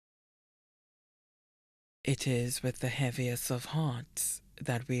It is with the heaviest of hearts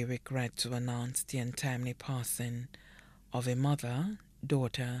that we regret to announce the untimely passing of a mother,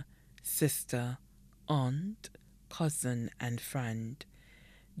 daughter, sister, aunt, cousin, and friend,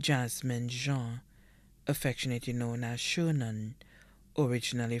 Jasmine Jean, affectionately known as Shunan,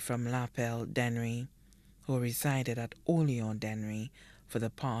 originally from Lapel, Dennery, who resided at Olean, Dennery for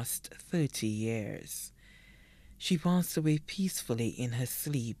the past 30 years. She passed away peacefully in her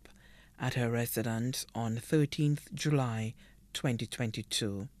sleep at her residence on 13th July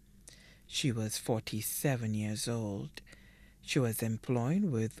 2022. She was 47 years old. She was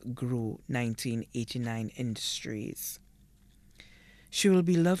employed with GRU 1989 Industries. She will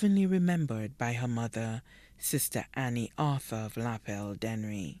be lovingly remembered by her mother, Sister Annie Arthur of Lapel,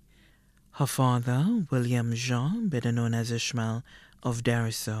 Dennery. Her father, William Jean, better known as Ishmael of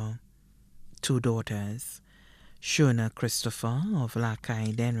Deriso. Two daughters, Shona Christopher of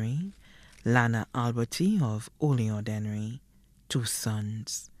Lakai Dennery, Lana Alberti of Olean Dennery. Two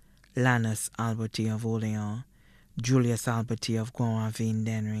sons, Lanus Alberti of Olean, Julius Alberti of Guavin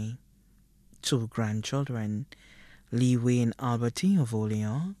Dennery. Two grandchildren, Lee Wayne Alberti of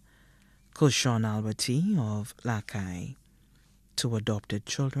Olean, Kushon Alberti of Lakai. Two adopted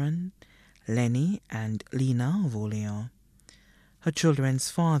children, Lenny and Lena of Olean. Her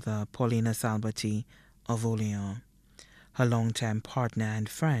children's father, Paulinus Alberti of Olean. Her longtime partner and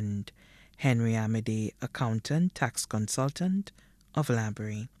friend, Henry Amadei, accountant, tax consultant of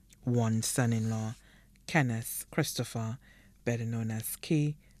Labrie. One son-in-law, Kenneth Christopher, better known as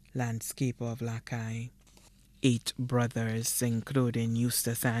K, landscaper of Lakai. 8 brothers, including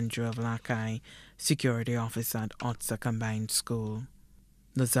Eustace Andrew of Lakai, security officer at Otsa Combined School.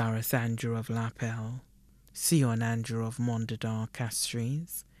 Lazarus Andrew of Lapel. Sion Andrew of Mondador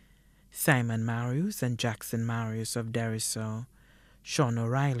Castries. Simon Marius and Jackson Marius of Deriso. Sean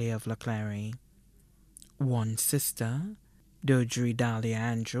O'Reilly of Leclerc. One sister, Dodri Dahlia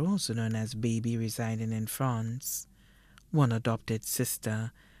Andrew, also known as Baby, residing in France. One adopted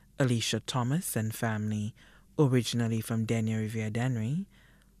sister, Alicia Thomas and family, originally from Denny Riviere Dennery,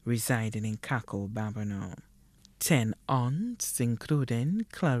 residing in Caco, Babonneau. 10 aunts, including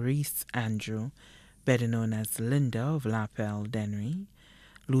Clarice Andrew, better known as Linda of Lapel Dennery,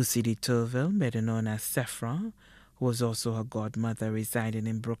 Lucy de Tourville, better known as Sephra, who was also her godmother, residing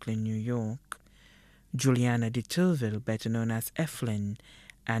in Brooklyn, New York, Juliana de Tourville, better known as Eflin,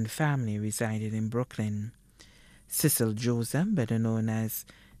 and family resided in Brooklyn, Cecil Joseph, better known as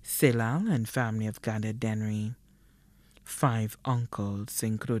Celal, and family of gathered Dennery. 5 uncles,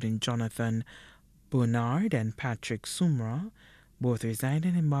 including Jonathan Bernard and Patrick Sumra, both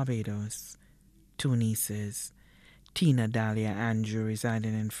residing in Barbados. 2 nieces, Tina Dahlia Andrew,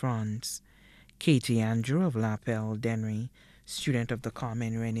 residing in France, Katie Andrew of Lapel Dennery, student of the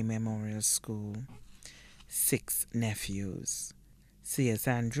Carmen Rennie Memorial School. 6 nephews, C.S.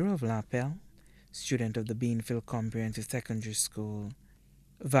 Andrew of Lapel, student of the Beanfield Comprehensive Secondary School,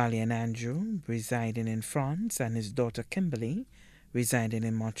 Valiant Andrew, residing in France, and his daughter Kimberly, residing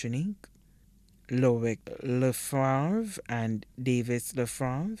in Martinique, Loic Lefravre and Davis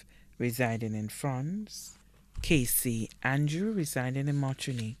Lefravre, residing in France, Casey Andrew, residing in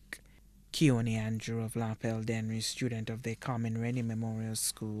Martinique, Keone Andrew of Lapel Dennery, student of the Carmen Rennie Memorial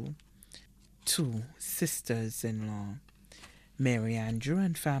School. 2 sisters-in-law, Mary Andrew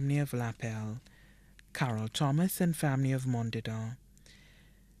and family of Lapel, Carol Thomas and family of Mondador.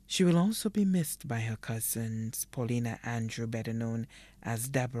 She will also be missed by her cousins, Paulina Andrew, better known as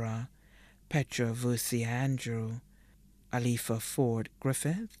Deborah, Petra Versia Andrew, Alifa Ford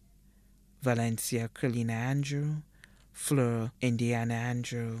Griffith, Valencia Carolina Andrew, Fleur Indiana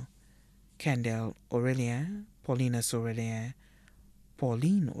Andrew, Kendall Aurelien, Paulinus Aurelien,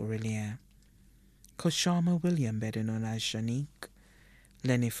 Pauline Aurelien, Koshama William, better known as Shanique,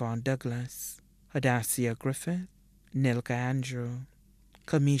 Lenny Fawn Douglas, Hadasia Griffith, Nilka Andrew,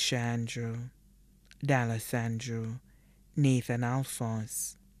 Kamisha Andrew, Dallas Andrew, Nathan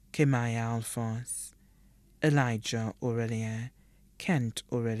Alphonse, Kimaya Alphonse, Elijah Aurelien, Kent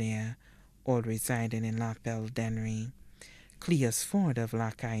Aurelien, all residing in Lapel Dennery, Cleus Ford of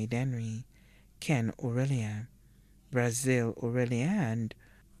Lakai Dennery, Ken Aurelien, Brazil Aurelien, and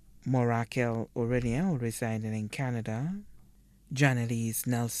Morakel Aurelien, all residing in Canada, Janelise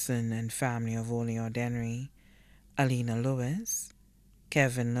Nelson and family of Olean Dennery, Alina Lewis,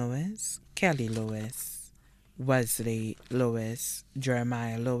 Kevin Lewis, Kelly Lewis, Wesley Lewis,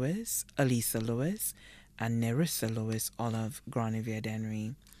 Jeremiah Lewis, Elisa Lewis, and Nerissa Lewis, all of Granivier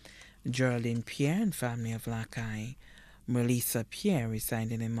Dennery, Geraldine Pierre and family of Lakai, Melissa Pierre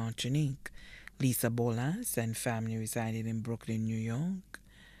residing in Martinique, Lisa Bolas and family residing in Brooklyn, New York,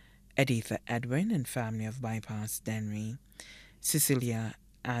 Editha Edwin and family of Bypass Denry, Cecilia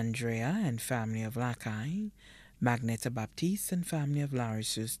Andrea and family of Lackey, Magneta Baptiste and family of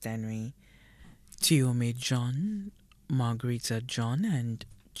Larissus Denry, Tiome John, Margarita John and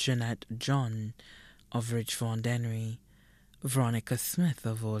Jeanette John of Ridgeford Denry, Veronica Smith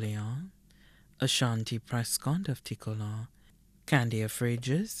of Olean, Ashanti Prescott of Ticola, Candia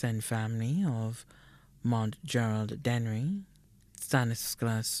Fridges and family of Mount Gerald Denry,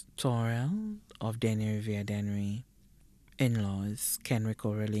 Stanislas Torrell of Denny Riviere Denry, in-laws Kenrick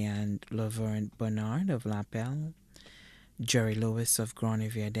O'Reilly and Laverne Bernard of Lapel, Jerry Lewis of Grand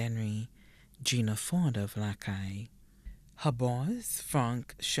Riviere Denry, Gina Ford of Lackey, her boss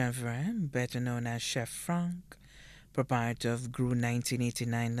Frank Chevron, better known as Chef Frank, proprietor of Gru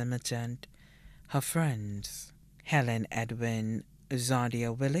 1989 Limited, her friends Helen Edwin,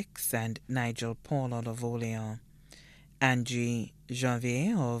 Zardia Willix and Nigel Paul of Olean, Angie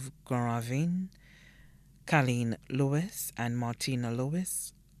Janvier of Grand Ravine, Colleen Lewis and Martina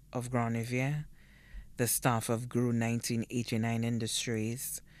Lewis of Grand Riviere, the staff of Gru 1989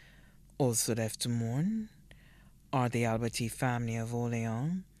 Industries. Also left to mourn are the Alberti family of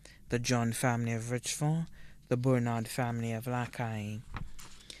Olean, the John family of Richford, the Bernard family of Lackey,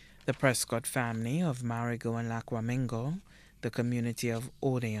 the Prescott family of Marigot and Laquamingo, the community of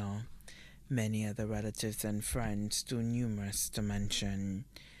Olean, many other relatives and friends too numerous to mention.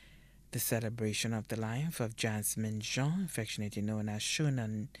 The celebration of the life of Jasmine Jean, affectionately known as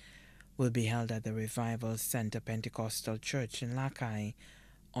Shunan, will be held at the Revival Center Pentecostal Church in Lackey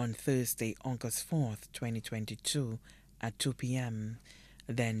on Thursday, August 4th, 2022 at 2 p.m.,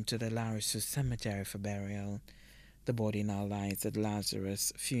 then to the Larissus Cemetery for burial. The body now lies at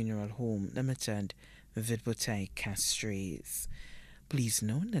Lazarus Funeral Home Limited, Vidbouteille, Castries. Please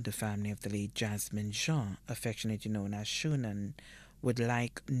note that the family of the late Jasmine Jean, affectionately known as Shunan, would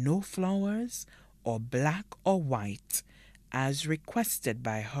like no flowers or black or white as requested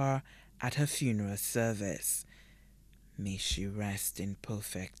by her at her funeral service. May she rest in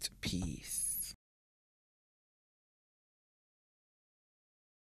perfect peace.